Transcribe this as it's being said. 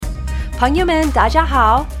朋友们，大家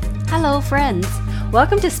好。Hello, friends.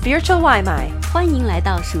 Welcome to Spiritual 外卖，欢迎来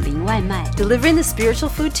到属灵外卖 delivering the spiritual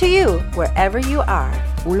food to you wherever you are.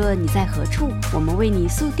 无论你在何处，我们为你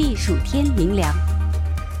速递属天灵粮。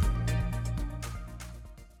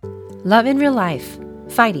Love in real life,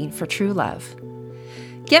 fighting for true love.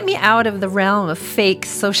 Get me out of the realm of fake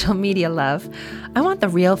social media love. I want the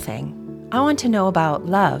real thing. I want to know about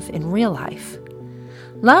love in real life.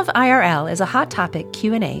 Love IRL is a hot topic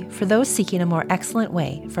Q&A for those seeking a more excellent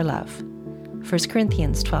way for love. 1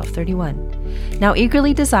 Corinthians 12:31. Now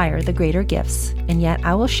eagerly desire the greater gifts, and yet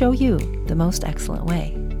I will show you the most excellent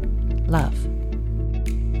way. Love.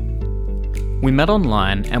 We met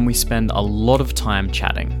online and we spend a lot of time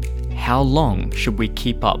chatting. How long should we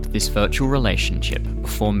keep up this virtual relationship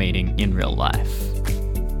before meeting in real life?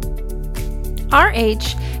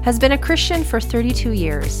 RH has been a Christian for 32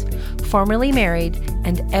 years, formerly married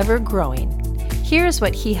and ever growing. Here's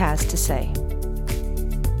what he has to say.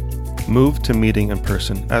 Move to meeting in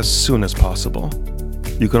person as soon as possible.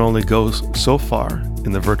 You can only go so far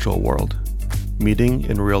in the virtual world. Meeting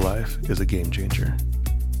in real life is a game changer.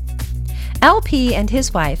 LP and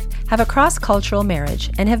his wife have a cross-cultural marriage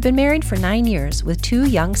and have been married for 9 years with 2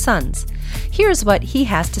 young sons. Here's what he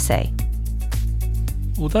has to say.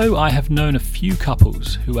 Although I have known a few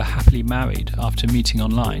couples who are happily married after meeting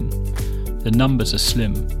online, the numbers are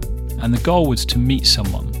slim, and the goal was to meet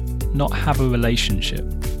someone, not have a relationship.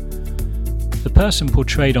 The person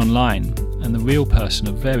portrayed online and the real person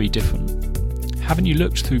are very different. Haven't you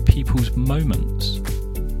looked through people's moments?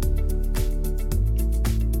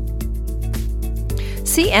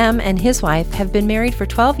 CM and his wife have been married for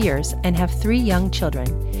 12 years and have 3 young children.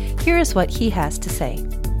 Here is what he has to say.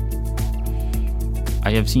 I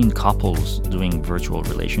have seen couples doing virtual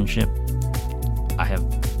relationship. I have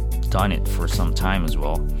done it for some time as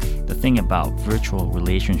well. The thing about virtual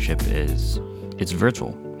relationship is it's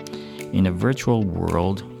virtual. In a virtual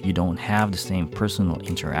world, you don't have the same personal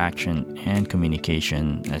interaction and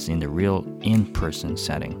communication as in the real in-person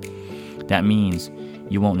setting. That means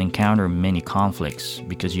you won't encounter many conflicts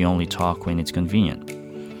because you only talk when it's convenient.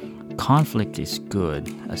 Conflict is good,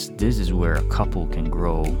 as this is where a couple can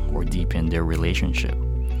grow or deepen their relationship.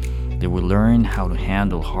 They will learn how to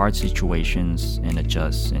handle hard situations and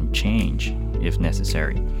adjust and change if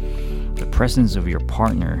necessary. The presence of your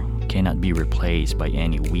partner cannot be replaced by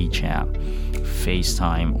any WeChat,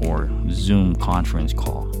 FaceTime, or Zoom conference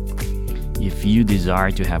call. If you desire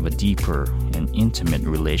to have a deeper and intimate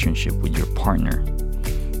relationship with your partner,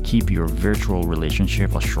 keep your virtual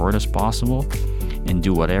relationship as short as possible and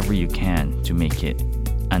do whatever you can to make it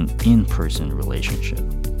an in-person relationship.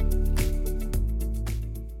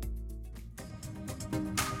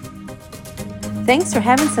 Thanks for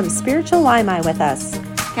having some spiritual 外卖 with us.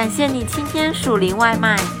 感谢你今天属灵外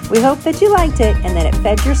卖 We hope that you liked it and that it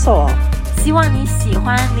fed your soul. 希望你喜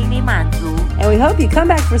欢灵里满足 And we hope you come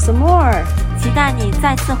back for some more. 期待你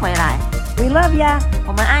再次回来 We love ya.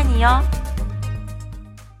 我们爱你哟